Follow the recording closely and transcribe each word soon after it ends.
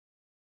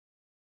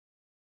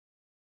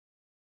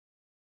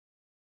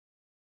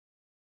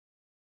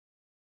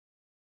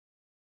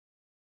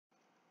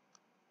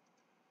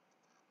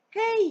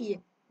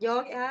Hej!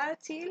 Jag är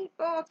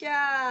tillbaka!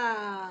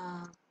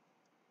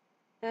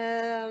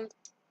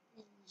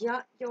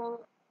 Ja,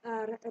 jag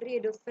är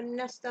redo för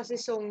nästa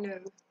säsong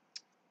nu.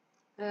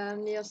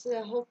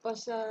 Jag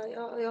hoppas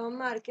jag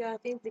märker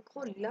att jag inte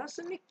kollar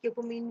så mycket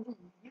på min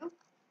video.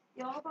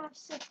 Jag har bara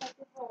sett att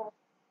det var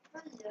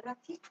 4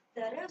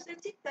 tittare, så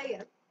jag tittar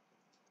igen.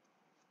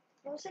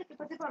 Jag var säker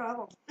på att det bara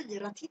var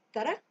 4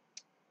 tittare.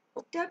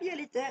 Och där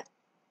blir jag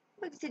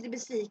faktiskt lite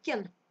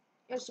besviken.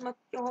 Eftersom att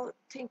jag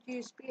tänker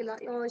ju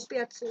spela, jag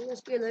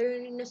spelar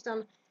ju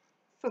nästan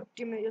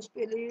 40 minuter, jag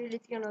spelar ju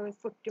lite grann över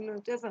 40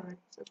 minuter för mig.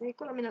 Så att ni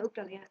kollar mina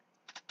uppladdningar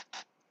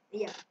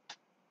igen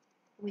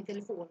på min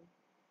telefon.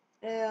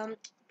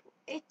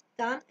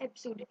 På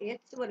episod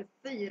 1 så var det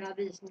 4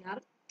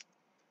 visningar.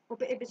 Och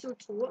på episod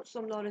 2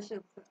 som lades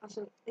upp för,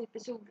 alltså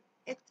episod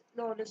 1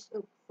 lades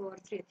upp för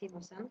 3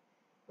 timmar sedan.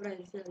 Och där är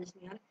det 4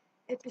 visningar.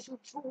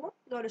 Episod 2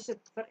 lades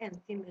upp för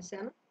 1 timme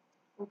sedan.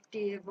 Och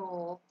det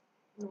var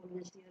 0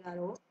 visningar där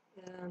då.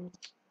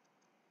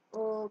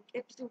 Och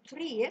episod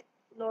 3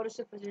 lades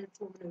upp för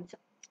 2 minuter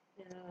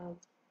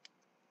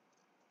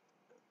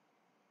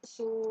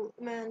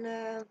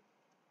sedan.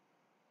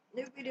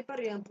 Nu är det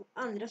början på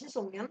andra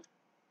säsongen.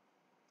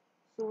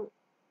 Så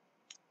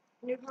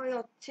nu har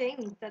jag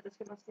tänkt att jag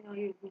ska bara stänga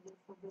ut videon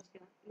för att jag ska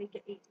lägga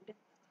in detta.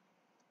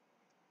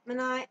 Men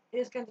nej,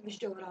 jag ska inte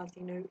förstöra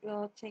allting nu.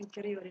 Jag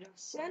tänker göra det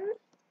sen.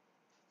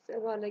 Så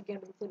jag bara lägga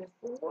min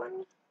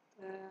telefon.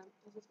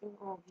 Och så ska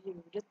jag av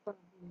ljudet på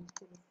min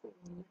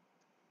telefon.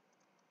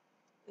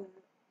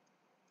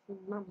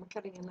 Mamma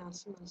kan ringa när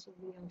som helst så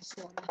vill jag inte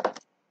svara.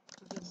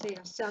 Jag kan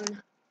säga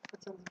sen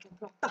att jag inte kan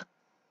prata.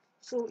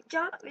 Så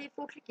ja, vi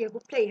får klicka på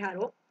play här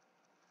då.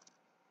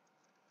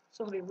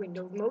 Så har vi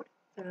window mode.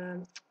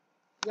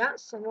 Ja,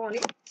 som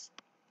vanligt.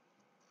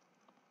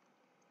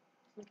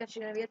 Som kanske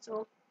ni vet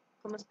så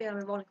kommer jag spela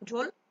med vanlig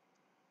kontroll.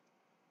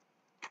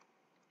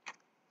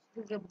 Så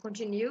klickar jag på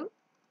continue.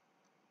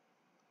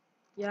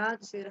 Ja,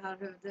 du ser det här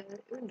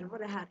höger. Undrar vad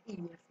det här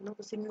är för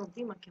något. Ser ni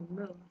någonting man kan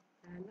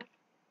möta eller?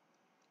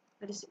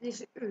 Det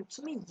ser ut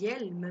som en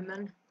hjälm,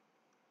 men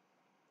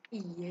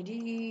är det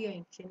ju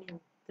egentligen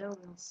inte. Och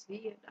jag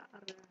ser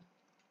där.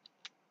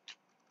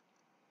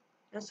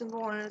 Den som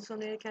vanligt, som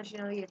ni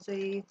kanske vet, så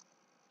är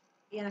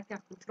ena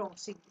knappen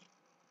trasig.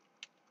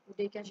 Och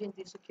det kanske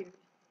inte är så kul.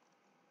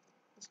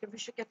 Jag ska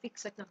försöka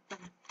fixa knappen.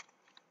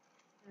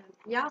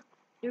 Ja,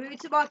 nu är vi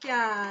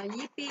tillbaka.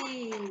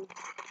 Yippie!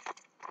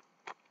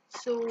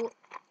 Så,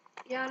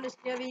 ja, nu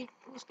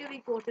ska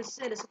vi gå till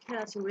stället som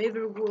kallas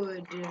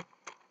Riverwood.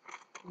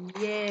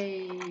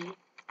 Yay!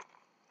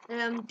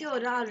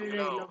 Döda aldrig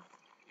Rayloff.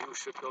 You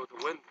should go to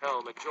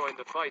Windhelm and join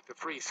the fight to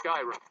free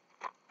Skyrim.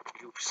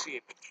 You've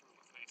seen the true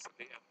face of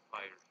the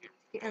Empire here.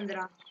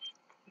 Ändra.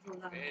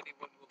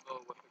 Anyone will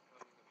know what the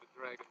coming of the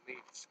dragon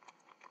means.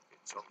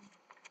 It's over.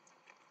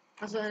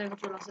 Alltså en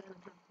kontroll, alltså en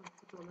knapp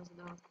kontroll, alltså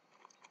där.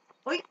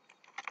 Oj!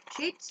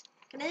 Shit!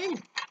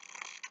 Kanin!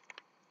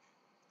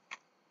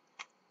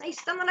 Nej,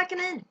 stanna där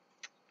kanin!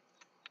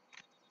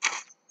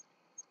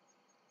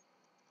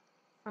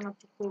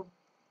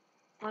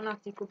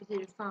 Fanatico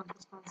betyder fan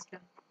på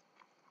spanska.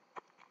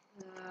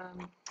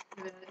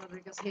 Jag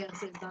brukar säga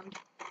det ibland.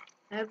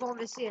 Vad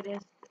vi ser det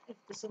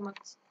eftersom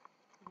att...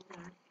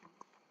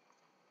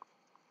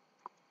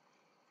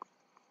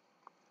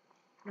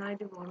 Nej,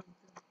 det var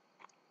inte.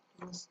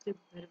 Det var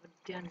stupid,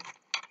 det var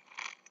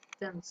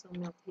den som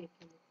jag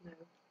pekar mot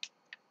nu.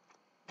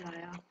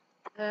 Där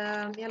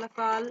ja. I alla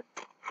fall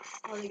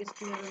har jag lyckats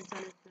springa runt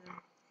här lite.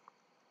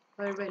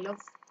 Vad är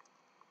Rayloff?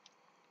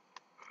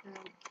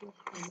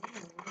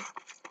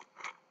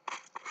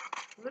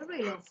 Vad är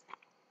Rayloff?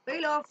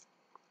 Rayloff!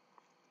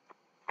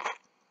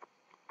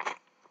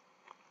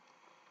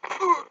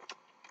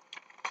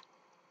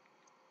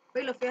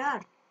 Rayloff är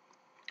här.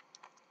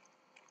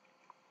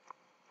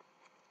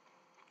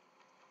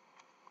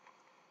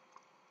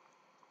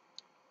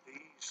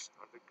 These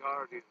are the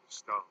Guardian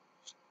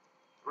Stones.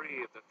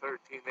 3 of the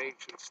 13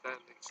 ancient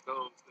standing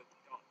stones that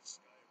dot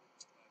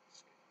Skyrim's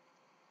landscape.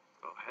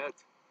 Go ahead.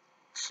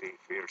 See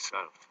for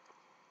yourself.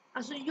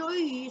 Alltså jag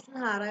är ju sån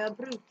här, jag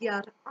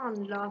brukar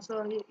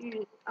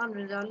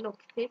använda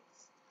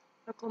lockpicks.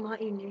 Jag kommer ha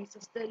in i vissa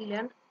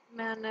ställen.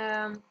 Men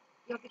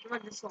jag fick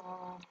faktiskt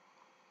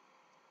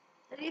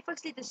det är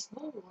faktiskt lite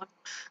svårt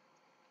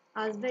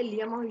att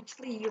välja. Man har ju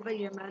 3 att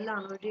välja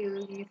mellan och det är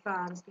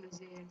ungefär, ska vi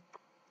se,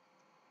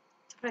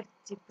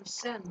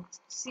 30%,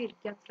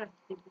 cirka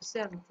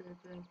 30%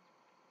 typ.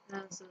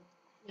 Alltså,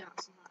 ja,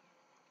 så här.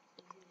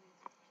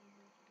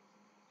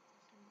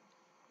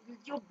 Det är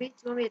lite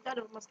jobbigt, man vet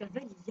aldrig vad man ska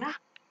välja.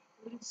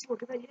 Det är lite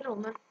svårt att välja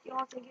dem, men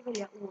jag tänker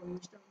välja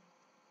Århus.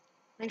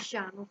 Men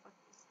kärnor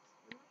faktiskt.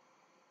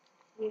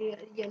 Det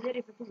gäller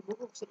det för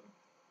pilbåg också då.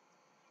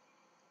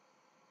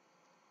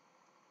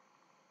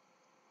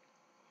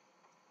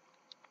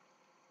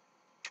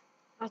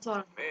 Jag tar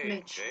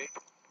Mage. Okay.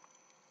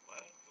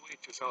 Well, to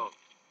each his own.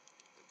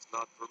 It's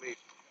not for me.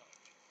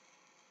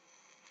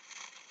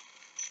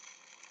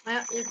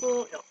 Nej, jag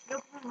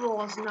får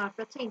vara sån här,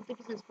 för jag tänkte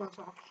precis på en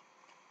sak.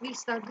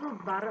 vissa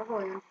gubbar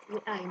har ju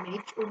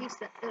image och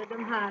vissa,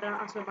 de här,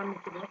 alltså vad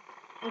mycket det.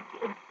 Och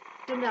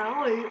de där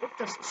har ju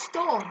oftast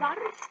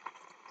stavar.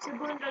 Så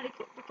jag undrar,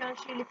 det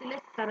kanske är lite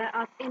lättare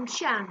att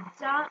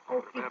enchanta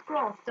och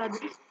crafta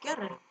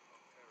drycker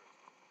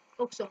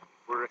också.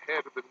 We're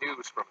ahead of the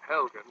news from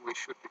Helgen. We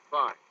should be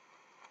fine.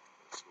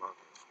 As long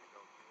as we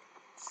don't do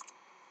anything.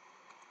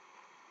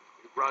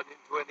 If we run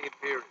into any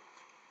Imperials.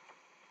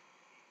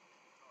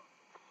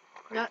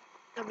 Ja,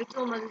 jag vet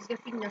om att det ska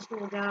finnas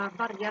några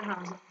vargar här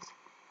någonstans.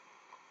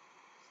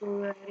 Så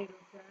jag är redo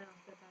för att jag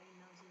ska ta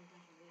innan så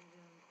kanske det är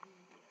redan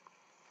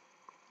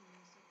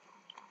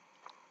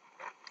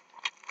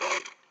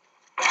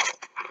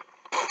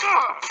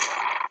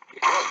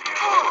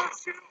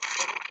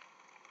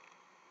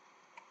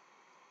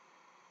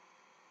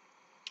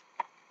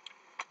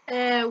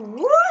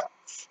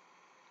what?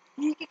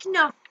 Det gick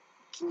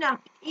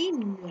knappt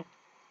in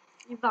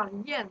i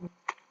vargen.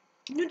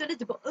 Nuddade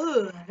lite på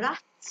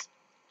örat.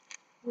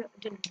 Ja,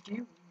 den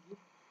dog.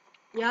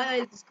 Ja, jag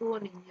är lite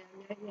skåning.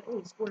 Jag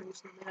är skåning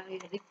just nu, men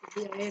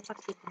jag är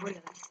faktiskt inte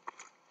börjare.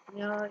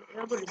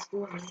 Jag bor i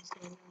Skåne, så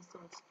jag sa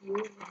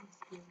skåning.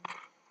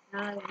 Ja,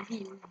 den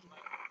dog.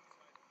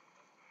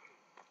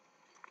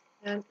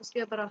 Nu ska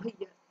jag bara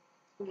höja.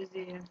 Ska vi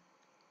se.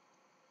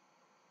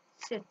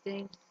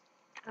 Settings.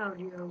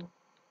 Audio.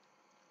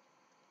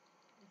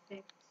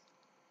 Effects.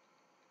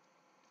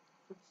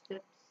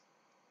 Footsteps.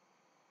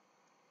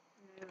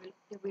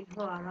 Jag vill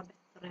höra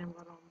bättre än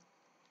vad de...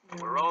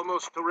 We're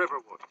almost to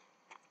Riverwood.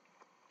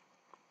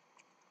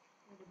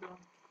 Det är bra.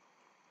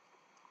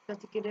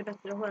 Jag tycker det är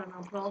bättre att höra när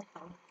han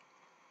pratar.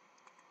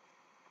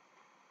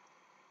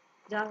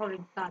 Där har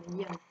vi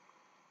bergen.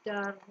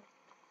 Där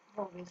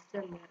har vi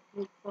istället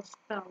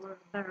Bleakfrost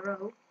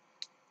Barrow.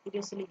 Det är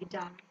det som ligger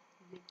där.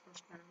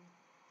 Bleakfrost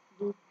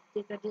Barrow.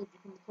 Det är dit vi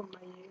kommer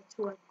komma i. Jag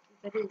tror att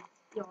det är dit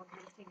jag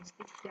hade tänkt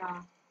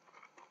sticka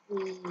i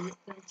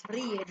den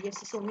 3:e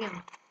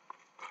säsongen.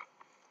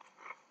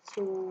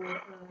 Så...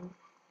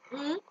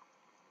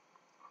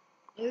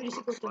 Jag gjorde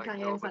så gott jag kan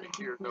i alla fall. A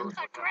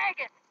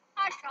dragon!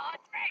 I saw a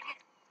dragon!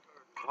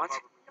 What?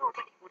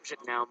 What is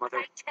it now, Mother?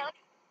 I tell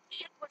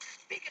you, it was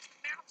as big as a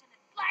mountain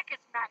and black as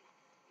night.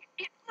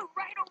 It flew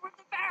right over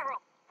the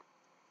barrel.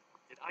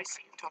 Did I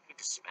see him talking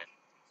to Sven?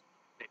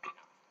 Maybe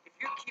not. If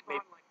you keep on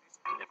like this,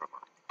 never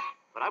mind.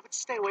 But I would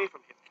stay away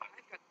from him.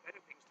 I've got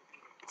better things to do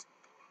than this.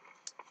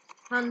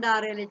 Han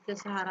där är lite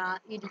så här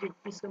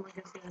idiotisk, om man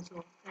kan säga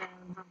så.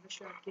 Han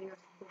försöker göra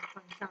så gott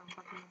han kan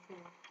för att kunna få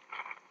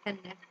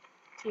henne.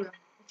 Tror jag.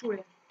 Jag tror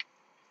det.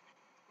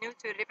 New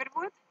to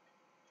Riverwood?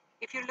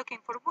 If you're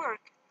looking for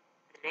work,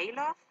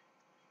 Rayloff?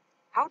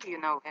 How do you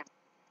know him?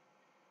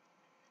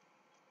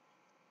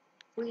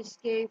 We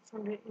escaped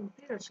from the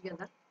Imperials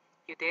together.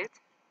 You did?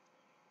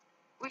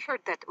 We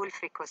heard that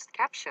Ulfric was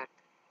captured.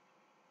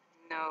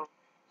 No,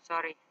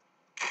 sorry.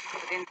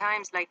 But in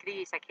times like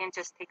these, I can't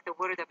just take the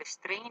word of a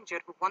stranger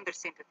who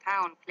wanders into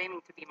town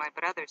claiming to be my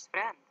brother's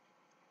friend.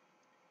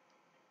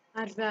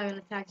 Our dragon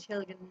attacked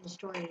Helgen and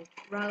destroyed it.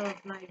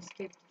 Ralof and I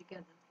escaped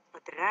together. A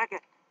dragon?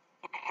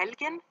 In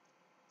Helgen?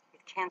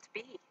 It can't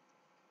be.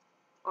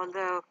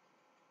 Although,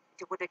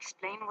 it would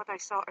explain what I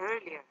saw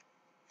earlier.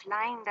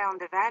 Flying down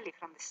the valley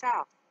from the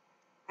south.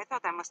 I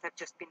thought I must have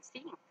just been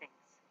seeing things.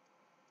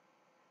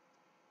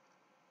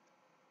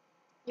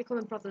 Jag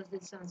kommer prata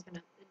lite svenska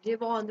nu. Det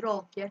var en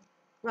drake.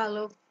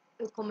 Ralof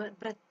kommer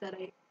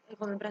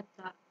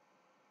berätta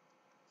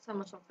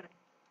samma sak för dig.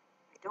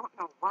 I don't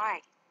know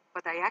why,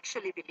 but I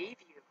actually believe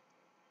you.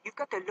 You've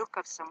got the look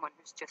of someone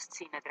who's just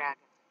seen a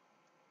dragon.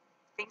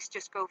 Things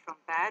just go from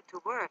bad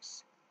to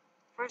worse.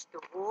 First the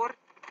war,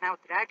 now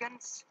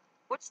dragons.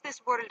 What's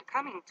this world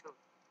coming to?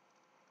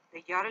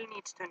 The Jarl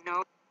needs to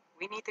know.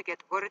 We need to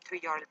get word to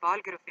Jarl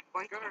Balgruuf in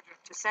Whitehead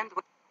to send...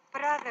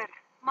 Brother,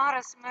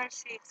 Mara's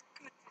mercy, it's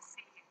good to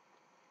see you.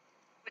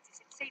 But is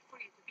it safe for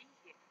you to be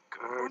here?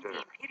 Won't the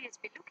Gerda. Imperials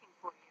be looking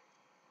for you?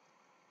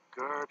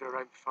 Gerda,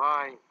 I'm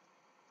fine.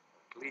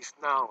 At least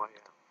now I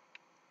am.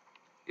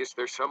 Is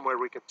there somewhere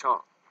we can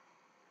talk?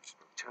 There's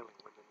no telling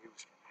when the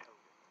news from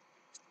Helgen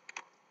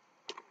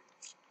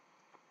is.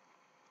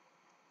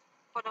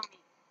 Follow me.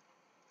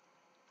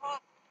 Oh,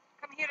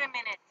 come here a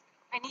minute.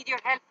 I need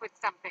your help with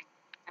something.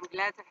 I'm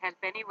glad to help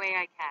any way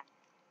I can.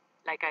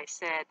 Like I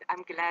said,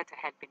 I'm glad to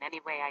help in any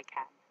way I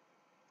can.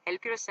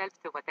 Help yourself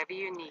to whatever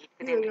you need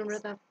within Jag reason.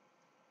 berätta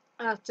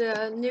att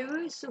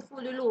nu så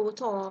får du lov att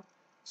ta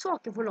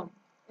saker från dem.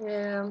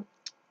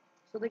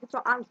 Så det kan ta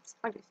allt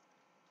faktiskt.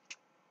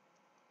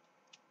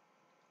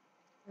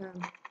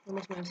 Då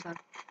måste man göra så här.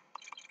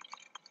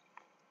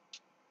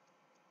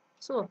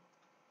 Så.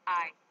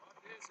 Aye.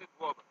 What is it,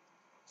 woman?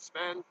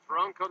 Sven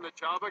drunk on the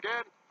job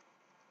again?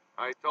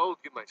 I told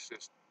you, my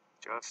sister.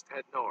 Just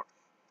head north.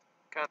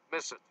 Can't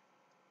miss it.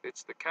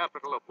 It's the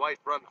capital of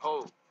Whiterun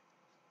Hold.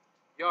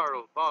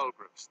 Jarl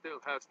Balgruuf still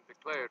hasn't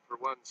declared for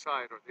one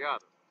side or the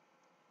other.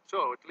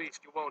 So at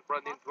least you won't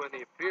run into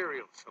any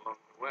Imperials along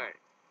the way.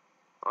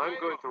 I'm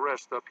going to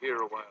rest up here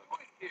a while.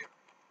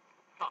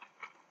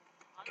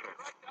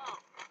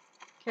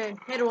 Okej,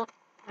 hej då.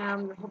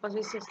 Hoppas vi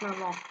ses någon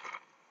gång.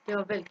 Det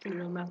var väldigt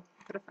kul med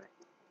att träffa dig.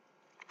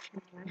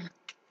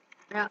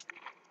 Ja,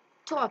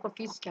 ta ett par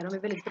fiskar, de är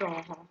väldigt bra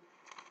att ha.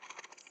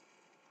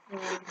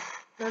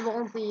 Men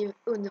var inte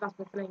under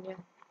vattnet för länge.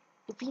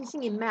 Det finns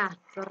ingen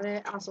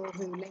mätare, alltså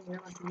hur länge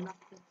jag varit under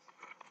vattnet.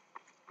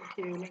 Och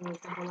hur länge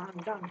jag kan hålla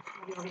andan,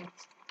 vad jag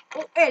vet.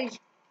 Och älg!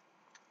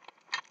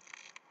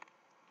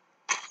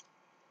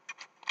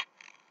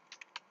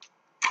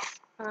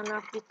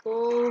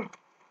 Fanatico.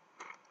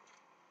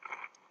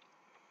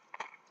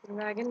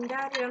 Vägen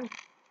där igen.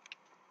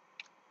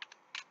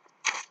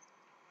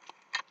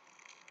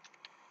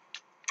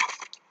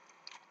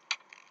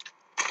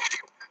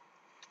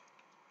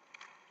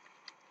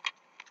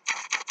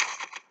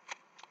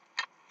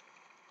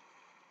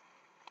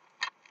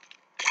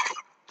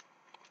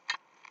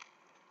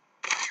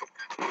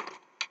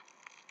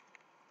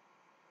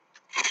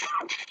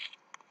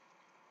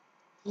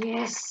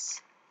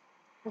 Yes!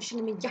 Jag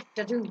känner min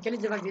hjärta dunka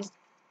lite faktiskt.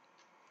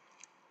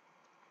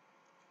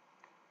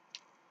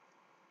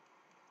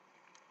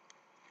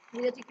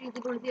 Men jag tycker inte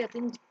dåligt är att du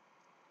inte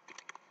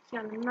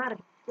kan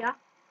märka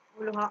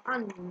om du har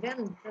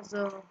använt,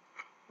 alltså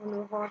om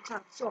du har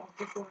tagit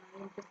saker från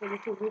den, inte för du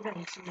tog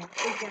event som är.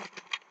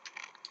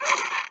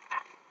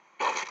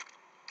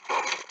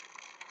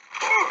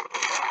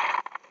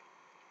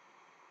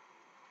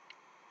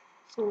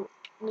 Så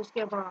nu ska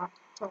jag bara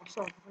ta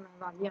saker från den här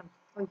vargen.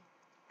 Oj.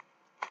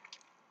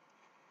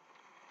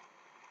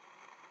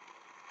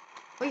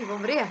 Oj, vad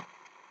var det?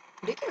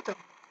 Det kan jag ta.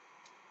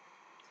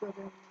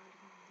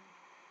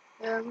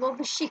 Var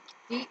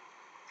försiktig.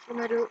 För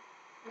när du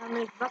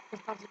lämnar ett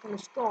vattenfall så kan du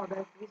skada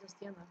dig på vissa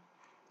stenar.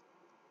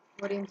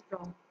 Var det inte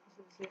bra?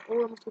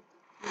 Jag måste upp.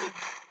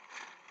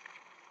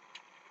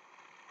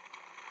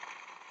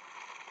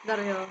 Där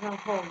har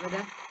vi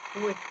det.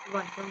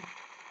 Varför?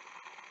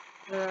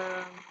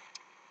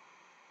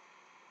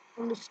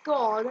 Om du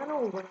skadar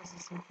någon, alltså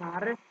sånt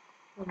här.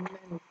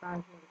 Ungefär så är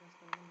det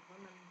ganska människa,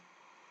 men...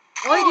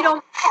 Oj, det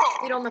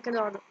är de man kan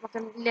döda. Man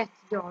kan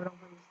lätt döda dem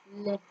faktiskt.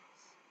 Lätt.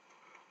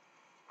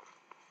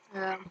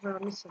 Har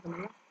jag missat dem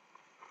eller?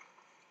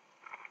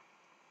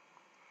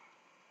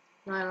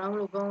 Nej, de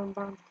har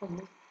bara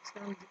kommit. Ska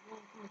de inte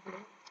komma på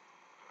det?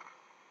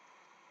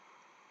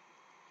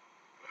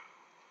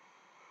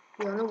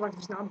 Jag har nog varit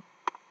för snabb.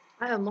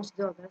 Nej, jag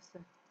måste döda det. Ska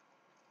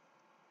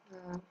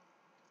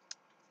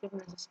jag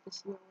läsa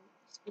special.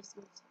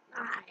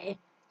 Nej,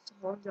 så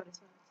har jag det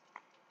så här.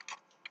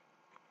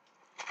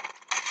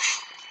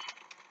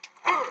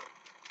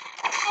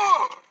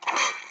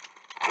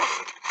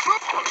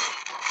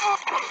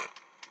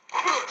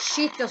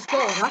 Shit, jag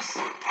skadas.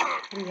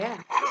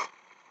 Rejält.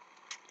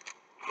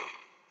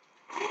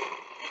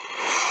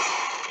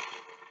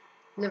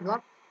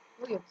 Levla.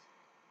 Vad gött.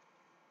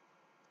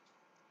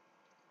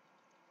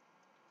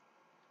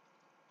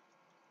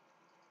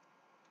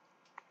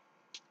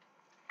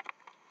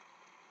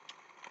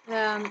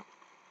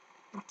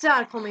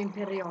 Där kommer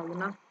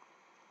imperialerna.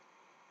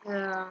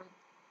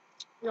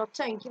 Jag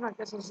tänker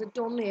faktiskt alltså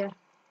de är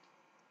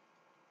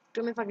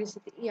faktiskt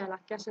lite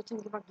elaka, så jag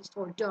tänker faktiskt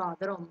ta och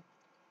döda dem.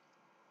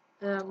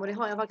 Och det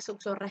har jag faktiskt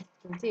också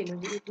rätten till,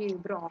 och det är ju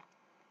bra.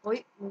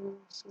 Oj,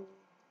 nu så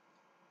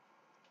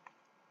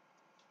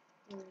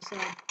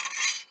här.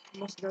 Jag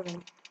måste döda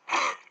dem.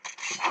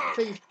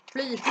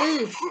 Fly!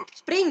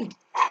 Spring!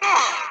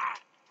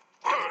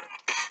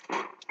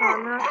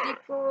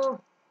 Fanatico!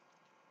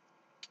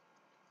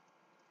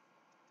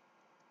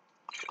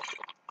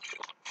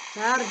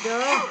 Där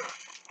dö!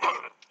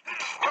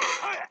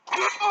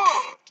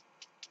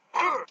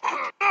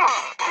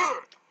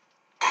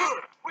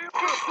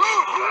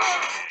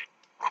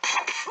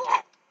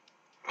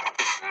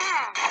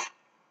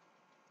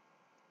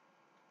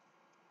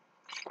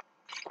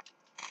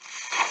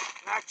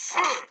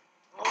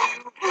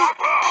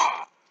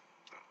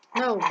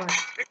 No, but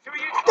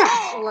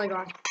that's all I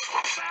got.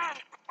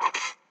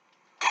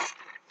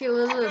 Feel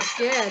a little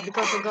scared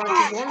because I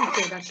got one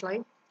kid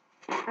actually.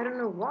 I don't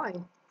know why.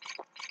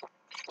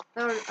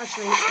 There are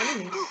actually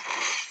enemies.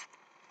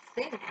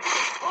 Thing.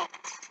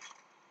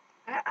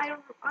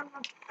 I'm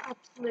not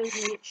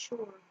absolutely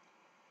sure.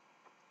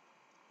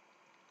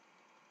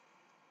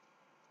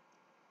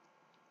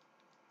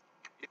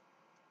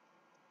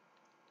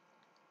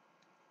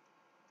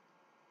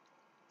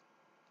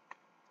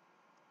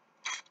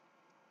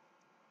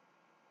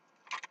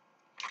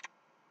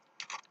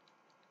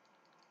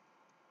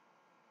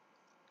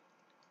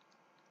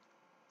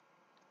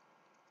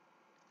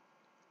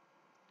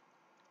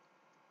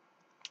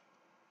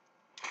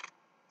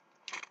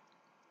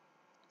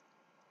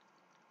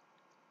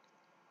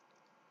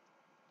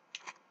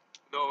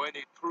 Know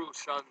any true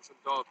sons and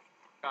daughters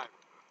of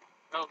Skyrim?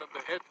 Tell them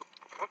to head.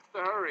 What's the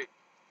hurry?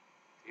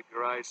 Keep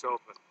your eyes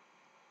open.